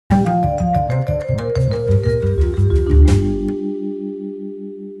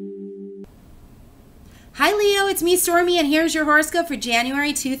it's me, Stormie, and here's your horoscope for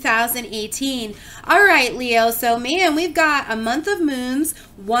January 2018. All right, Leo, so man, we've got a month of moons.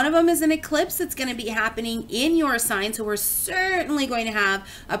 One of them is an eclipse that's going to be happening in your sign, so we're certainly going to have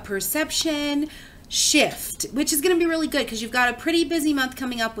a perception shift, which is going to be really good because you've got a pretty busy month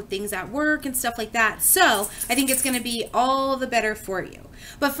coming up with things at work and stuff like that. So I think it's going to be all the better for you.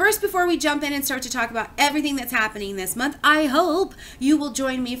 But first, before we jump in and start to talk about everything that's happening this month, I hope you will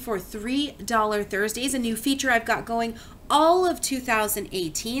join me for $3 Thursdays, a new feature I've got going all of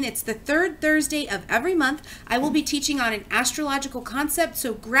 2018. It's the third Thursday of every month. I will be teaching on an astrological concept,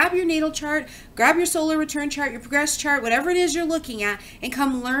 so grab your natal chart, grab your solar return chart, your progress chart, whatever it is you're looking at, and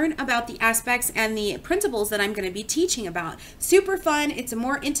come learn about the aspects and the principles that I'm going to be teaching about. Super fun. It's a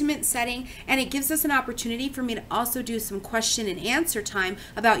more intimate setting, and it gives us an opportunity for me to also do some question and answer time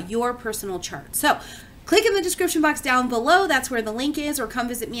about your personal chart. So click in the description box down below. That's where the link is, or come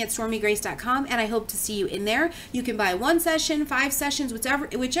visit me at stormiegrace.com, and I hope to see you in there. You can buy 1 session, 5 sessions,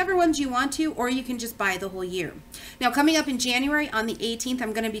 whichever ones you want to, or you can just buy the whole year. Now, coming up in January on the 18th,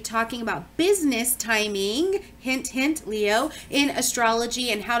 I'm going to be talking about business timing, hint, hint, Leo, in astrology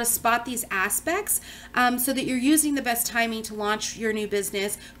and how to spot these aspects so that you're using the best timing to launch your new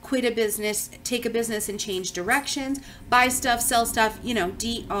business, quit a business, take a business and change directions, buy stuff, sell stuff, you know,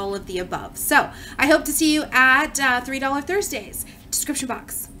 all of the above. So I hope to see you at $3 Thursdays. Description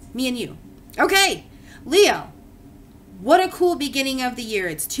box, me and you. Okay, Leo, what a cool beginning of the year.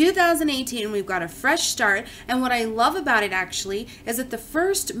 It's 2018. We've got a fresh start. And what I love about it actually is that the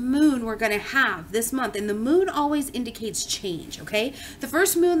first moon we're going to have this month, and the moon always indicates change, okay? The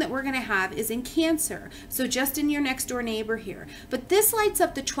first moon that we're going to have is in Cancer. So just in your next door neighbor here. But this lights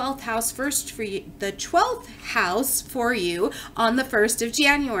up the 12th house first for you, the 12th house for you on the 1st of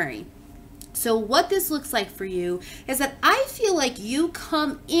January. So what this looks like for you is that I feel like you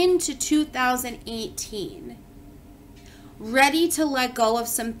come into 2018 ready to let go of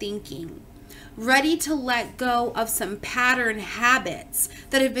some thinking, ready to let go of some pattern habits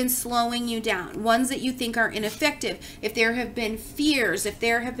that have been slowing you down, ones that you think are ineffective. If there have been fears, if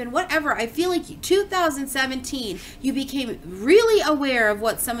there have been whatever, I feel like 2017, you became really aware of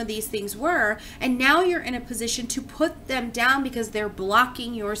what some of these things were, and now you're in a position to put them down because they're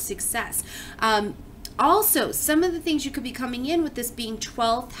blocking your success. Also, some of the things you could be coming in with this being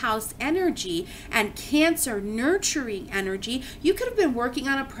 12th house energy and Cancer nurturing energy, you could have been working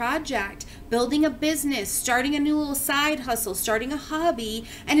on a project, building a business, starting a new little side hustle, starting a hobby,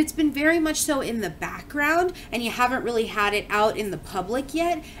 and it's been very much so in the background and you haven't really had it out in the public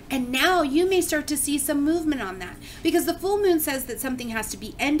yet. And now you may start to see some movement on that because the full moon says that something has to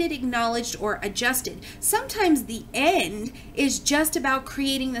be ended, acknowledged, or adjusted. Sometimes the end is just about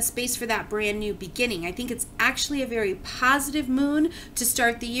creating the space for that brand new beginning. I think it's actually a very positive moon to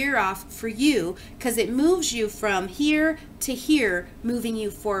start the year off for you because it moves you from here to here, moving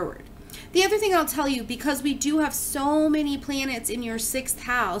you forward. The other thing I'll tell you, because we do have so many planets in your 6th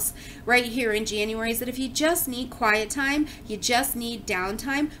house right here in January, is that if you just need quiet time, you just need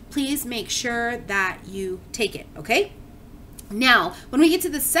downtime, please make sure that you take it, okay? Now, when we get to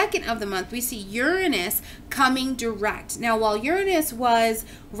the 2nd of the month, we see Uranus coming direct. Now, while Uranus was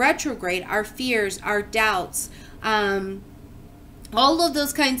retrograde, our fears, our doubts, all of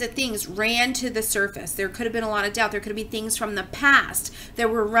those kinds of things ran to the surface. There could have been a lot of doubt. There could have been things from the past that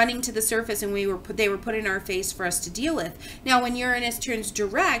were running to the surface and they were put in our face for us to deal with. Now, when Uranus turns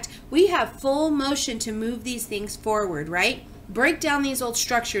direct, we have full motion to move these things forward, right? Break down these old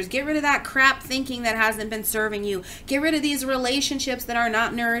structures. Get rid of that crap thinking that hasn't been serving you. Get rid of these relationships that are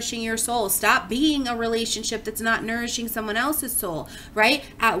not nourishing your soul. Stop being a relationship that's not nourishing someone else's soul, right?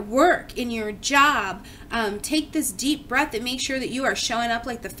 At work, in your job, take this deep breath and make sure that you are showing up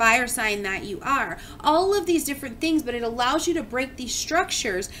like the fire sign that you are. All of these different things, but it allows you to break these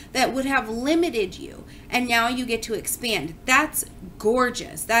structures that would have limited you. And now you get to expand. That's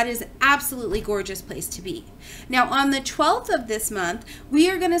gorgeous. That is absolutely gorgeous place to be. Now, on the 12th of this month, we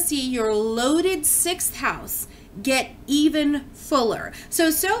are going to see your loaded 6th house get even fuller.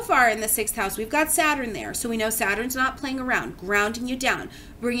 So far in the 6th house, we've got Saturn there. So we know Saturn's not playing around, grounding you down,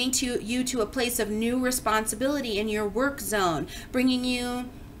 bringing you to a place of new responsibility in your work zone, bringing you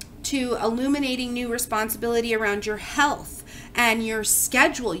to illuminating new responsibility around your health and your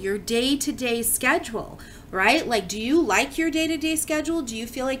schedule, your day-to-day schedule, right? Like, do you like your day-to-day schedule? Do you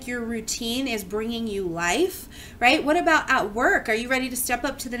feel like your routine is bringing you life, right? What about at work? Are you ready to step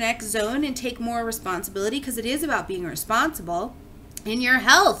up to the next zone and take more responsibility? Because it is about being responsible. In your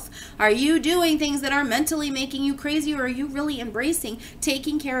health, are you doing things that are mentally making you crazy, or are you really embracing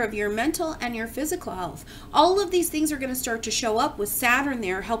taking care of your mental and your physical health? All of these things are going to start to show up with Saturn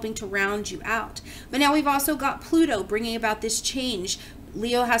there helping to round you out. But now we've also got Pluto bringing about this change.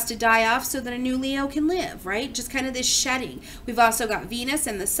 Leo has to die off so that a new Leo can live, right? Just kind of this shedding. We've also got Venus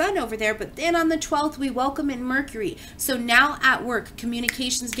and the Sun over there, but then on the 12th, we welcome in Mercury. So now at work,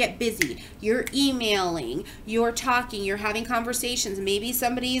 communications get busy. You're emailing, you're talking, you're having conversations. Maybe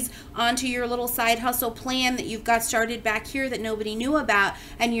somebody's onto your little side hustle plan that you've got started back here that nobody knew about,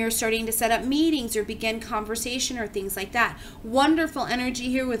 and you're starting to set up meetings or begin conversation or things like that. Wonderful energy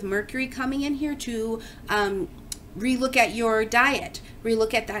here with Mercury coming in here to relook at your diet,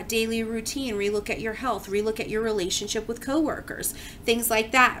 relook at that daily routine, relook at your health, relook at your relationship with coworkers, things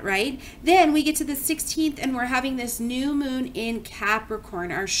like that, right? Then we get to the 16th and we're having this new moon in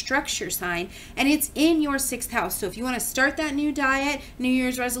Capricorn, our structure sign, and it's in your 6th house. So if you want to start that new diet, New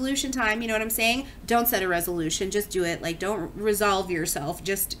Year's resolution time, you know what I'm saying? Don't set a resolution, just do it. Like, don't resolve yourself,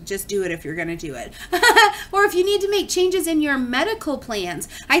 just do it if you're going to do it. Or if you need to make changes in your medical plans,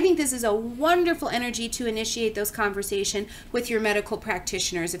 I think this is a wonderful energy to initiate those conversation with your medical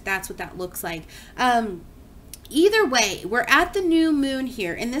practitioners, if that's what that looks like. Either way, we're at the new moon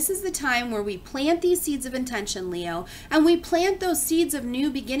here, and this is the time where we plant these seeds of intention, Leo, and we plant those seeds of new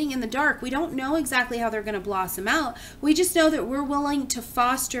beginning in the dark. We don't know exactly how they're going to blossom out. We just know that we're willing to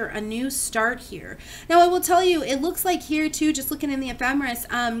foster a new start here. Now, I will tell you, it looks like here too, just looking in the ephemeris,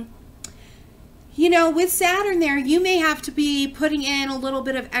 you know, with Saturn there, you may have to be putting in a little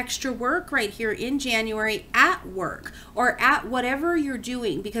bit of extra work right here in January at work or at whatever you're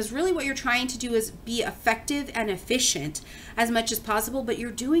doing, because really what you're trying to do is be effective and efficient as much as possible, but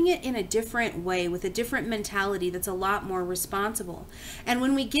you're doing it in a different way with a different mentality that's a lot more responsible. And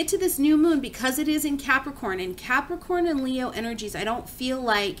when we get to this new moon, because it is in Capricorn and Leo energies, I don't feel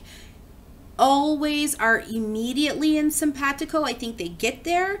like always are immediately in simpatico. I think they get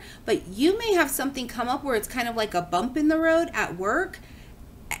there, but you may have something come up where it's kind of like a bump in the road at work,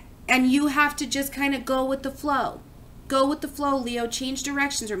 and you have to just kind of go with the flow. Go with the flow, Leo. Change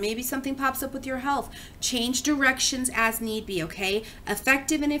directions, or maybe something pops up with your health. Change directions as need be, okay?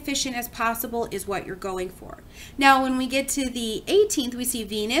 Effective and efficient as possible is what you're going for. Now, when we get to the 18th, we see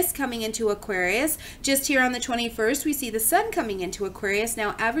Venus coming into Aquarius. Just here on the 21st, we see the Sun coming into Aquarius.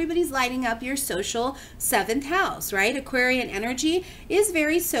 Now, everybody's lighting up your social 7th house, right? Aquarian energy is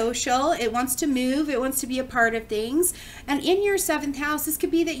very social. It wants to move. It wants to be a part of things. And in your 7th house, this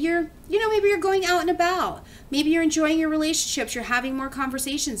could be that you're, maybe you're going out and about. Maybe you're enjoying your relationships. You're having more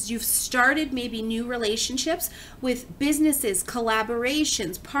conversations. You've started maybe new relationships with businesses,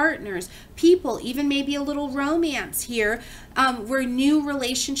 collaborations, partners, people, even maybe a little romance here, where new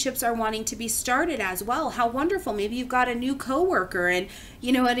relationships are wanting to be started as well. How wonderful. Maybe you've got a new coworker and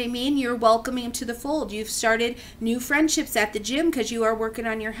you know what I mean? You're welcoming them to the fold. You've started new friendships at the gym because you are working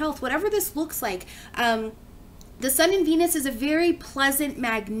on your health. Whatever this looks like, the Sun and Venus is a very pleasant,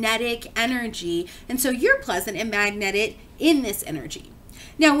 magnetic energy, and so you're pleasant and magnetic in this energy.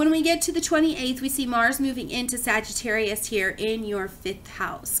 Now, when we get to the 28th, we see Mars moving into Sagittarius here in your 5th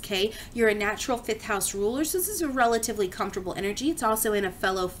house, okay? You're a natural 5th house ruler, so this is a relatively comfortable energy. It's also in a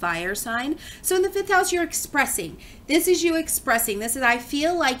fellow fire sign. So in the 5th house, you're expressing. This is you expressing. This is, I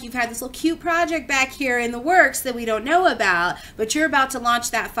feel like you've had this little cute project back here in the works that we don't know about, but you're about to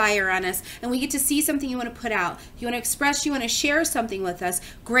launch that fire on us, and we get to see something you want to put out. You want to express, you want to share something with us.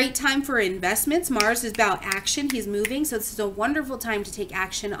 Great time for investments. Mars is about action. He's moving, so this is a wonderful time to take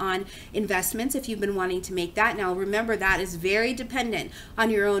action on investments if you've been wanting to make that. Now remember, that is very dependent on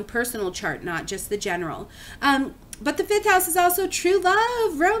your own personal chart, not just the general. But the 5th house is also true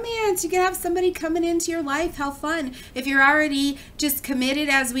love, romance. You can have somebody coming into your life. How fun. If you're already just committed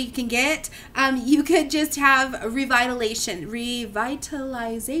as we can get, you could just have a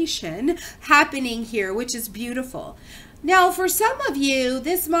revitalization happening here, which is beautiful. Now, for some of you,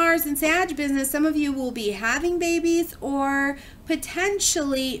 this Mars and Sag business, some of you will be having babies or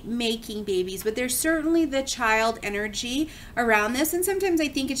potentially making babies, but there's certainly the child energy around this. And sometimes I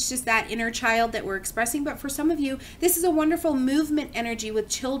think it's just that inner child that we're expressing. But for some of you, this is a wonderful movement energy with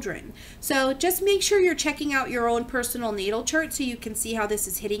children. So just make sure you're checking out your own personal natal chart so you can see how this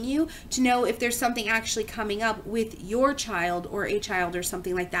is hitting you, to know if there's something actually coming up with your child or a child or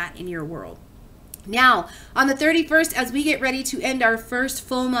something like that in your world. Now, on the 31st, as we get ready to end our first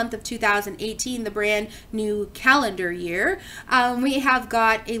full month of 2018, the brand new calendar year, we have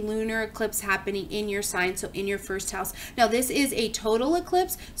got a lunar eclipse happening in your sign, so in your 1st house. Now, this is a total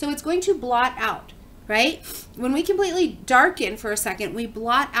eclipse, so it's going to blot out, right? When we completely darken for a second, we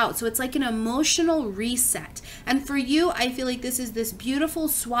blot out. So it's like an emotional reset. And for you, I feel like this is this beautiful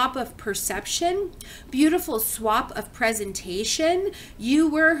swap of perception, beautiful swap of presentation. You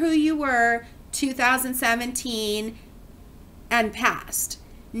were who you were 2017 and past.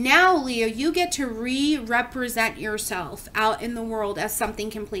 Now, Leo, you get to re-represent yourself out in the world as something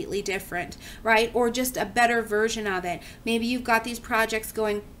completely different, right? Or just a better version of it. Maybe you've got these projects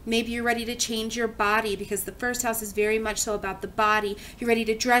going. Maybe you're ready to change your body, because the first house is very much so about the body. You're ready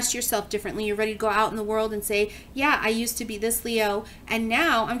to dress yourself differently. You're ready to go out in the world and say, yeah, I used to be this Leo, and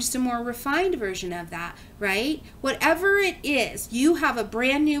now I'm just a more refined version of that, right? Whatever it is, you have a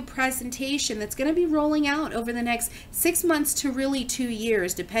brand new presentation that's going to be rolling out over the next 6 months to really 2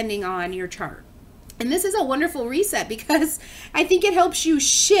 years, depending on your chart. And this is a wonderful reset, because I think it helps you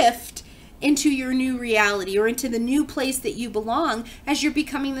shift into your new reality, or into the new place that you belong as you're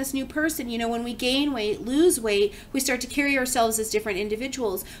becoming this new person. You know, when we gain weight, lose weight, we start to carry ourselves as different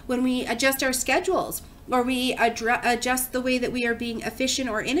individuals. When we adjust our schedules, or we adjust the way that we are being efficient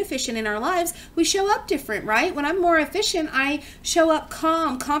or inefficient in our lives, we show up different, right? When I'm more efficient, I show up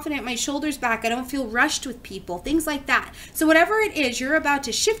calm, confident, my shoulders back. I don't feel rushed with people, things like that. So whatever it is, you're about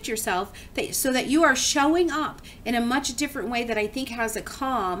to shift yourself so that you are showing up in a much different way that I think has a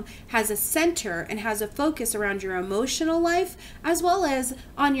calm, has a center, and has a focus around your emotional life, as well as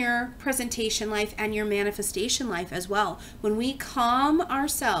on your presentation life and your manifestation life as well. When we calm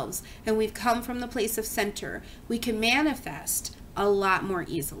ourselves and we've come from the place of center, we can manifest a lot more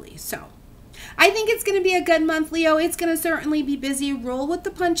easily. So I think it's going to be a good month, Leo. It's going to certainly be busy. Roll with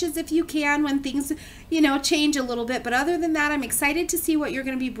the punches if you can when things, change a little bit. But other than that, I'm excited to see what you're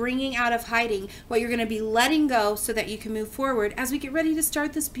going to be bringing out of hiding, what you're going to be letting go so that you can move forward as we get ready to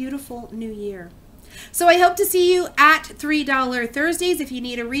start this beautiful new year. So I hope to see you at $3 Thursdays. If you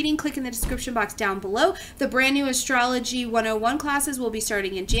need a reading, click in the description box down below. The brand new Astrology 101 classes will be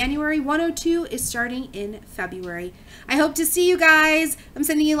starting in January. 102 is starting in February. I hope to see you guys. I'm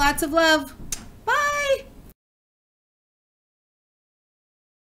sending you lots of love.